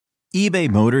eBay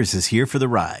Motors is here for the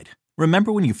ride.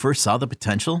 Remember when you first saw the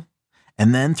potential?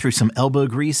 And then through some elbow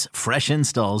grease, fresh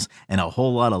installs, and a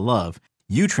whole lot of love,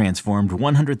 you transformed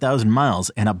 100,000 miles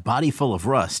and a body full of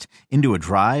rust into a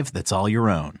drive that's all your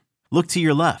own. Look to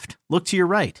your left. Look to your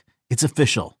right. It's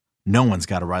official. No one's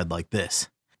got a ride like this.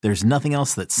 There's nothing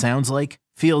else that sounds like,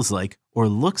 feels like, or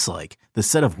looks like the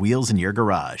set of wheels in your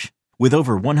garage. With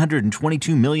over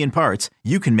 122 million parts,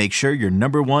 you can make sure your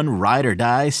number one ride or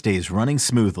die stays running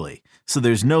smoothly. So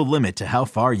there's no limit to how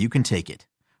far you can take it.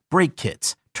 Brake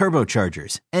kits,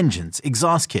 turbochargers, engines,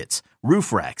 exhaust kits,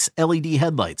 roof racks, LED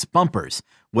headlights, bumpers,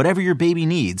 whatever your baby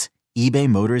needs, eBay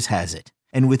Motors has it.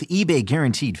 And with eBay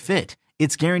Guaranteed Fit,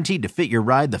 it's guaranteed to fit your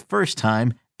ride the first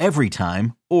time, every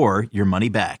time, or your money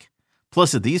back.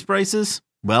 Plus at these prices,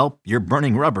 well, you're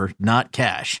burning rubber, not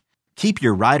cash. Keep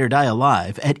your ride or die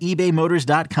alive at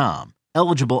ebaymotors.com.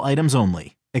 Eligible items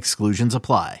only. Exclusions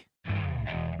apply.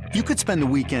 You could spend the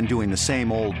weekend doing the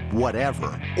same old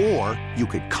whatever, or you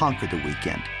could conquer the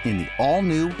weekend in the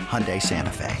all-new Hyundai Santa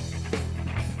Fe.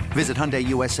 Visit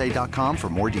HyundaiUSA.com for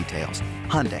more details.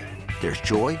 Hyundai, there's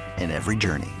joy in every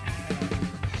journey.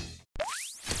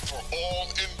 For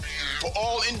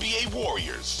all NBA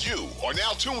warriors, you are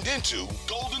now tuned into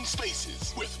Golden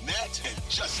Spaces with Matt and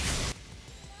Justin.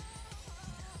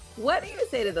 What do you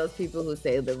say to those people who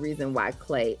say the reason why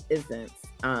Klay isn't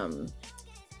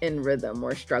in rhythm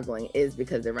or struggling is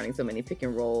because they're running so many pick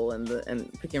and rolls and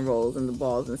the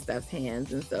balls in Steph's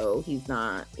hands, and so he's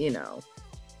not,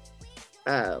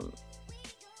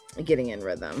 getting in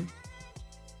rhythm?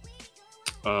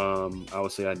 I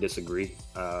would say I disagree.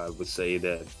 I would say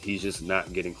that he's just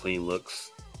not getting clean looks.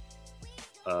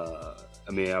 I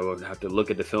would have to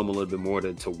look at the film a little bit more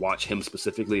to watch him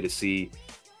specifically to see,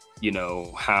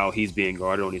 how he's being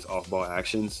guarded on these off-ball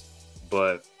actions.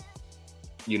 But,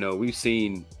 we've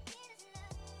seen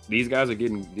these guys are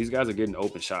getting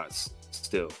open shots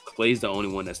still. Klay's the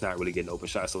only one that's not really getting open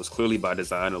shots. So it's clearly by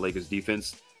design of Lakers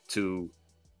defense to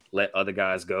let other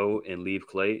guys go and leave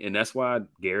Klay. And that's why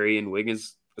Gary and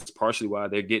Wiggins, it's partially why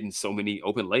they're getting so many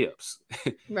open layups.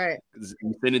 Right. Because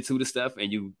you send it to the Steph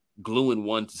and you gluing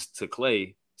one to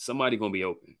Klay, somebody going to be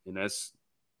open. And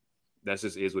that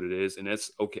just is what it is. And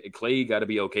that's okay. Klay got to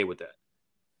be okay with that.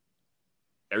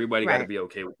 Everybody got to be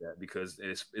okay with that because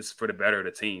it's for the better of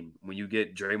the team. When you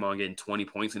get Draymond getting 20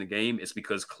 points in a game, it's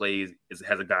because Klay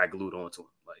has a guy glued onto him.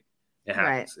 Like, it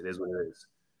happens. Right. It is what it is.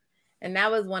 And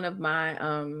that was one of my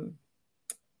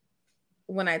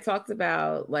when I talked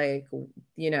about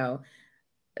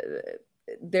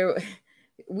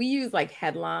we use like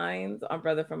headlines on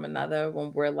Brother from Another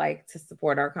when we're like to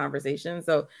support our conversation.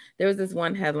 So there was this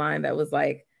one headline that was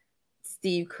like,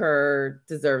 Steve Kerr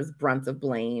deserves brunt of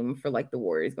blame for like the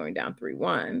Warriors going down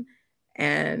 3-1.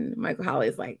 And Michael Holley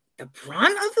is like, the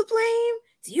brunt of the blame?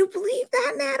 Do you believe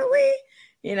that, Natalie?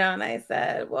 And I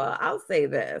said, well, I'll say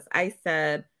this. I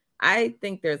said, I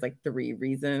think there's like 3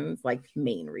 reasons, like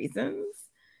main reasons.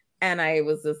 And I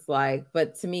was just like,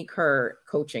 but to me, Kerr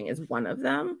coaching is one of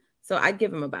them. So I'd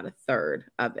give him about a third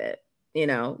of it,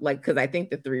 because I think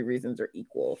the 3 reasons are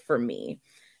equal for me.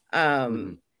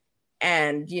 And,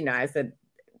 I said,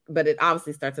 but it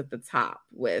obviously starts at the top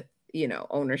with,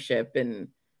 ownership and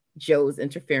Joe's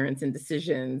interference in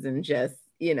decisions and just,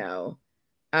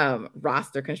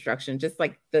 roster construction, just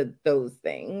like those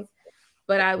things.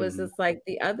 But I was just like,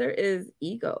 the other is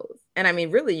egos. And I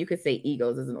mean, really, you could say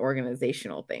egos is an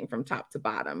organizational thing from top to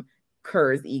bottom.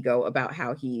 Kerr's ego about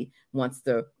how he wants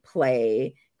to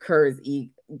play, Kerr's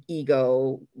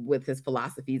ego with his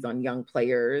philosophies on young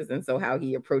players. And so how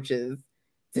he approaches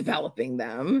developing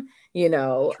them,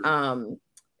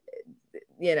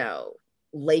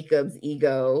 Lacob's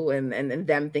ego and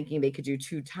them thinking they could do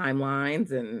 2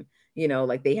 timelines and,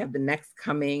 like they have the next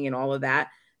coming and all of that.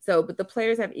 So, but the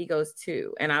players have egos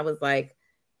too. And I was like,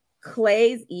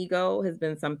 Klay's ego has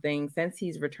been something since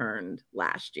he's returned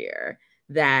last year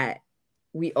that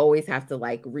we always have to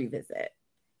like revisit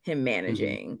him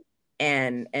managing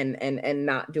and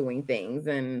not doing things.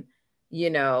 And,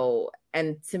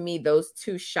 and to me, those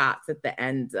 2 shots at the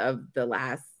end of the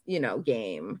last,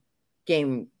 game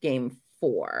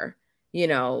 4,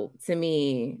 to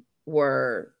me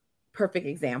were perfect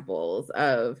examples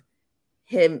of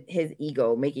his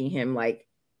ego making him like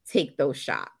take those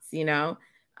shots,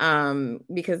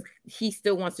 because he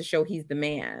still wants to show he's the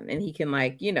man and he can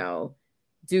like,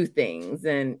 do things.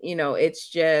 And, it's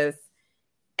just,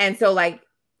 and so like,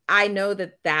 I know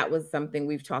that was something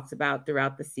we've talked about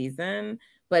throughout the season,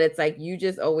 but it's like, you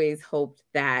just always hoped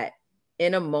that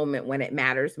in a moment when it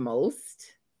matters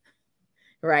most,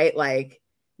 right? Like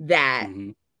that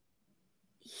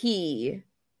he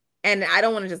and I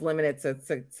don't want to just limit it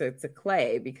to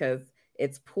Klay because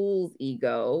it's Poole's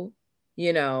ego,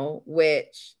 and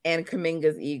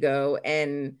Kuminga's ego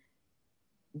and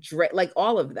like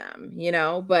all of them,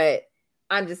 but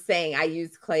I'm just saying I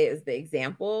use Klay as the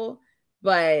example,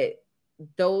 but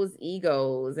those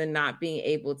egos and not being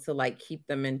able to like keep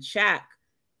them in check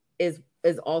is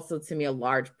also to me a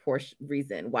large portion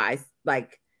reason why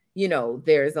like,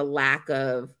 there's a lack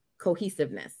of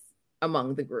cohesiveness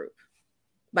among the group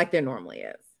like there normally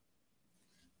is.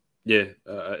 Yeah,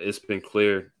 it's been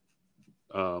clear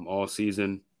all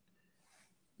season.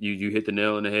 You hit the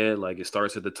nail on the head. Like it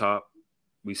starts at the top.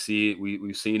 We see it.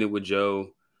 We've seen it with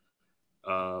Joe.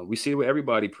 We see it with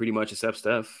everybody pretty much except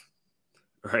Steph,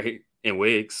 right? And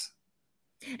Wiggs.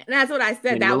 And that's what I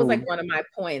said. That was like one of my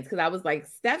points because I was like,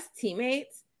 Steph's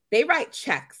teammates, they write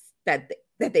checks that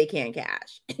they can't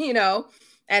cash,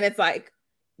 and it's like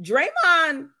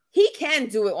Draymond, he can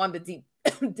do it on the deep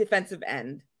defensive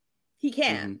end. He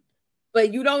can,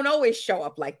 but you don't always show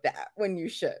up like that when you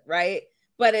should, right?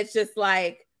 But it's just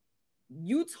like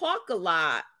you talk a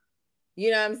lot,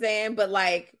 you know what I'm saying? But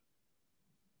like,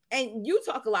 and you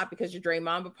talk a lot because you're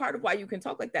Draymond, but part of why you can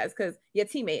talk like that is because your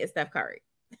teammate is Steph Curry.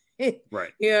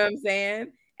 Right. You know what I'm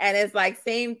saying? And it's like,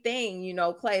 same thing,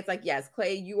 Klay, it's like, yes,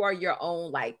 Klay, you are your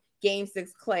own, like game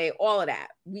 6 Klay, all of that.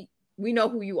 We know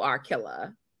who you are,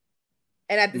 killer.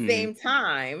 And at the same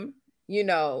time,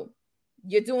 you're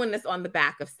doing this on the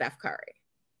back of Steph Curry.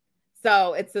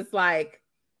 So it's just like,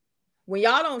 when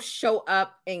y'all don't show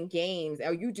up in games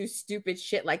or you do stupid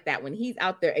shit like that, when he's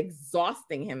out there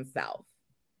exhausting himself,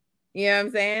 you know what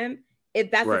I'm saying?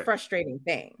 That's a frustrating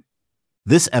thing.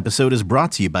 This episode is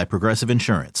brought to you by Progressive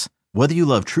Insurance. Whether you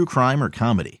love true crime or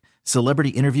comedy, celebrity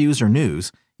interviews or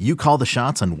news, you call the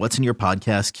shots on what's in your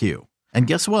podcast queue. And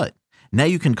guess what? Now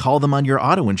you can call them on your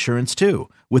auto insurance too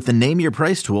with the Name Your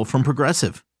Price tool from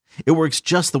Progressive. It works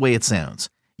just the way it sounds.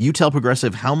 You tell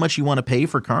Progressive how much you want to pay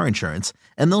for car insurance,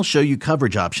 and they'll show you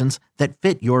coverage options that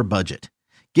fit your budget.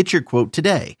 Get your quote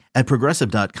today at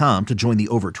Progressive.com to join the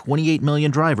over 28 million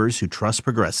drivers who trust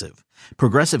Progressive.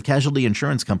 Progressive Casualty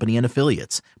Insurance Company and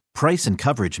Affiliates. Price and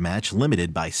coverage match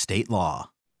limited by state law.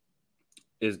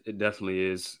 It definitely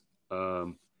is.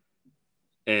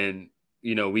 And,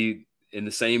 we in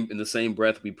the same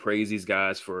breath, we praise these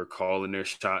guys for calling their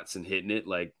shots and hitting it.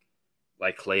 Like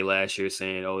Klay last year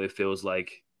saying, oh, it feels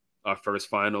like our first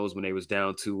finals when they was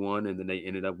down 2-1 and then they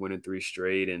ended up winning 3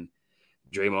 straight. And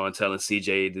Draymond telling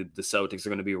CJ the Celtics are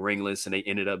going to be ringless and they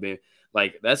ended up being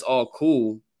like, that's all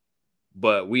cool.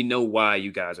 But we know why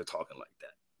you guys are talking like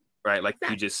that, right? Like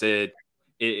you just said,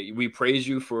 we praise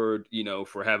you for,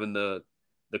 for having the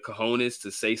cojones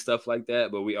to say stuff like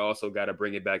that. But we also got to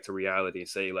bring it back to reality and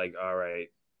say like, all right,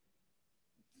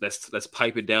 let's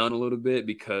pipe it down a little bit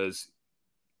because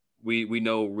we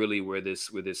know really where this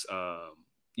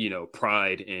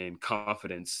pride and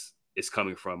confidence is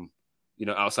coming from,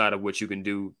 outside of what you can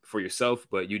do for yourself,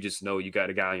 but you just know you got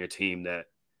a guy on your team that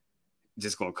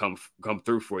just going to come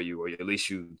through for you, or at least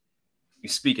you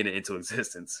speaking it into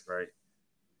existence. Right.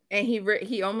 And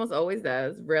he almost always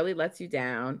does, rarely lets you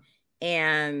down.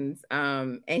 And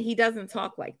he doesn't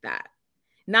talk like that.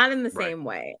 Not in the same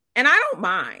way. And I don't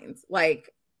mind. Like,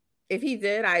 if he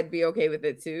did, I'd be okay with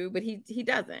it too. But he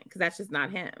doesn't, because that's just not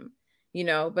him,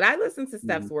 But I listened to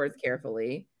Steph's words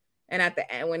carefully. And at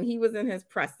the end, when he was in his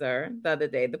presser the other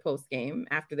day, the post game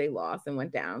after they lost and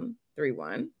went down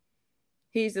 3-1,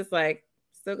 he's just like,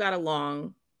 still got a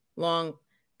long road.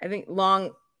 I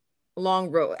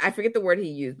forget the word he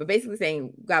used, but basically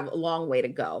saying got a long way to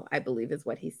go, I believe is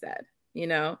what he said,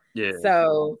 Yeah.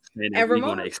 So, and we're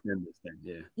going to extend this thing.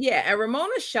 Yeah. Yeah. And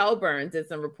Ramona Shelburne did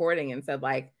some reporting and said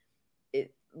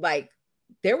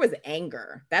there was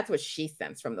anger. That's what she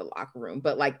sensed from the locker room,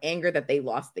 but like anger that they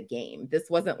lost the game. This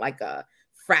wasn't like a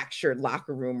fractured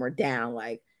locker room or down.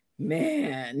 Like,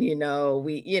 man,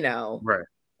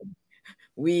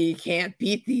 we can't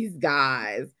beat these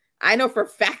guys. I know for a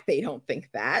fact they don't think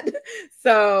that.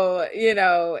 So,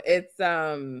 it's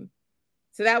so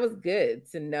that was good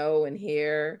to know and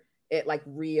hear it like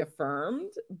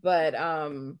reaffirmed. But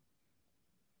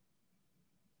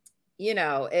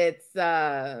it's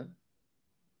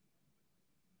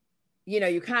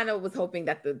you kind of was hoping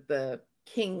that the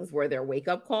Kings were their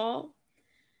wake-up call.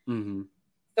 Mm-hmm.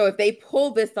 So if they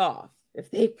pull this off,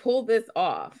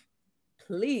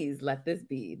 please let this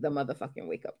be the motherfucking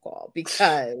wake-up call,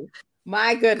 because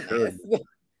my goodness,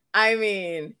 I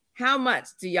mean, how much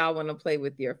do y'all want to play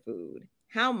with your food?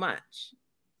 How much?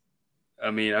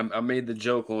 I mean, I made the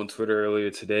joke on Twitter earlier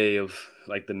today of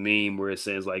like the meme where it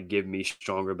says like, give me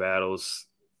stronger battles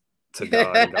to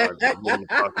God. And God, what are you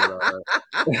talking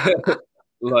about?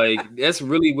 Like, that's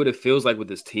really what it feels like with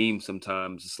this team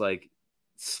sometimes. It's like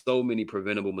so many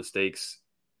preventable mistakes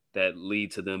that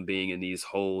lead to them being in these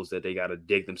holes that they got to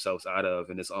dig themselves out of.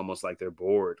 And it's almost like they're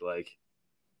bored. Like,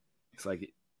 it's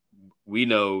like we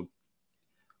know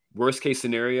worst case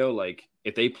scenario, like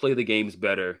if they play the games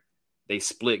better, they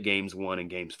split games 1 and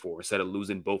games 4 instead of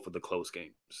losing both of the close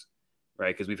games,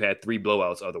 right? Because we've had 3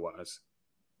 blowouts otherwise.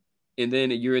 And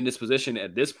then you're in this position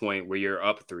at this point where you're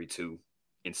up 3-2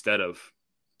 instead of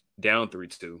down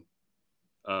 3-2.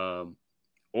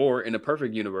 Or in a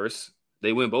perfect universe,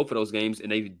 they win both of those games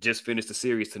and they just finished the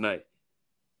series tonight.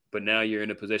 But now you're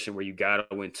in a position where you got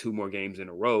to win 2 more games in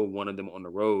a row, one of them on the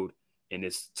road, and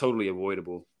it's totally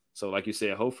avoidable. So like you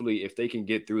said, hopefully if they can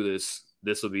get through this,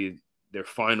 this will be their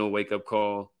final wake-up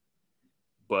call.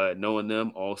 But knowing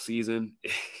them all season,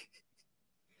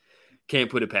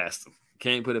 can't put it past them.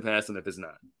 Can't put it past them if it's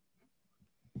not.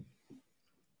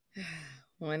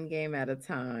 One game at a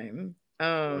time.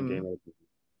 One game at a time.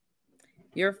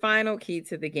 Your final key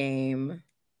to the game,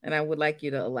 and I would like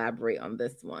you to elaborate on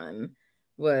this one,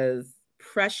 was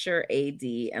pressure AD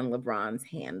and LeBron's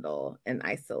handle in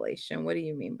isolation. What do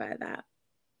you mean by that?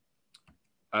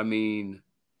 I mean,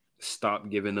 stop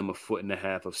giving them 1.5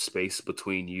 feet of space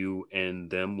between you and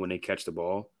them when they catch the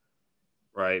ball,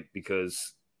 right?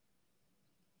 Because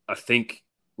I think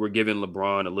we're giving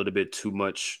LeBron a little bit too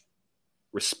much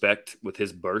respect with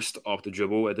his burst off the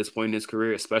dribble at this point in his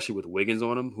career, especially with Wiggins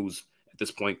on him, who's at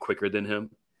this point quicker than him.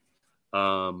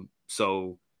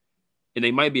 So, and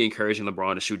they might be encouraging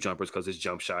LeBron to shoot jumpers because his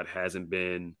jump shot hasn't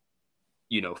been,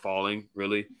 falling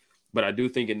really. But I do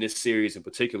think in this series in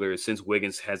particular, since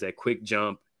Wiggins has that quick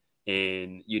jump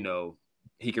and,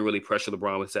 he can really pressure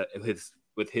LeBron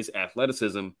with his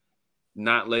athleticism,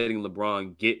 not letting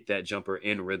LeBron get that jumper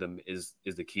in rhythm is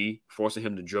the key. Forcing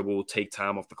him to dribble, take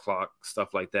time off the clock,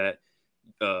 stuff like that,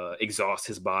 exhaust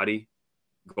his body,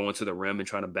 going to the rim and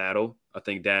trying to battle. I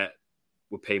think that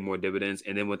would pay more dividends.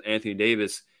 And then with Anthony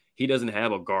Davis, he doesn't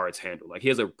have a guard's handle. Like, he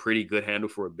has a pretty good handle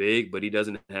for a big, but he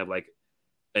doesn't have like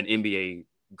an NBA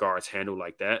guard's handle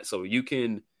like that. So you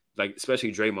can, like,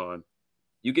 especially Draymond,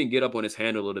 you can get up on his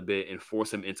handle a little bit and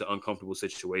force him into uncomfortable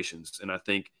situations. And I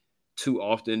think too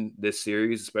often this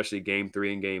series, especially game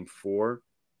 3 and game 4,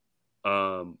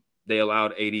 they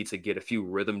allowed AD to get a few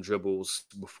rhythm dribbles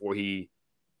before he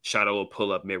shot a little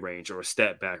pull-up mid-range or a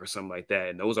step back or something like that.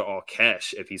 And those are all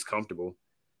cash if he's comfortable.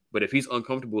 But if he's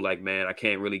uncomfortable, like, man, I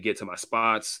can't really get to my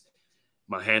spots,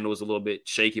 my handle is a little bit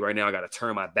shaky right now, I got to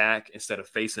turn my back instead of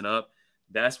facing up,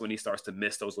 that's when he starts to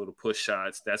miss those little push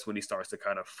shots. That's when he starts to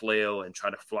kind of flail and try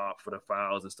to flop for the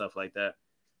fouls and stuff like that.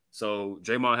 So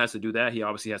Draymond has to do that. He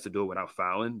obviously has to do it without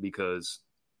fouling because,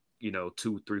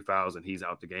 2-3 fouls and he's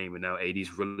out the game. And now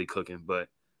AD's really cooking. But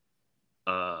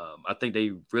I think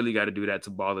they really got to do that to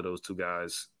bother those two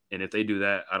guys. And if they do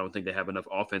that, I don't think they have enough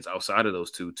offense outside of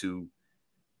those two to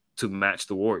match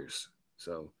the Warriors.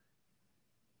 So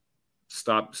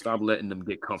stop letting them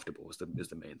get comfortable is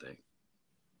the main thing.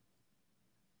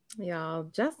 Y'all,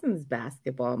 Justin's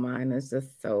basketball mind is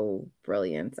just so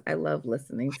brilliant. I love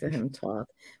listening to him talk.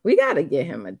 We got to get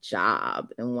him a job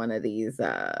in one of these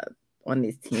on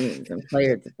these teams and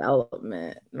player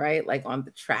development, right? Like on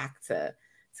the track to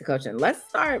coaching. Let's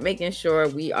start making sure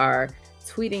we are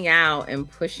tweeting out and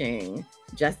pushing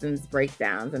Justin's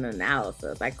breakdowns and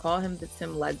analysis. I call him the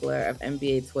Tim Legler of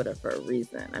NBA Twitter for a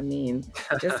reason. I mean,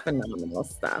 just phenomenal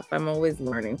stuff. I'm always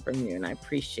learning from you, and I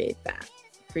appreciate that.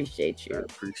 Appreciate you. I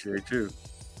appreciate you.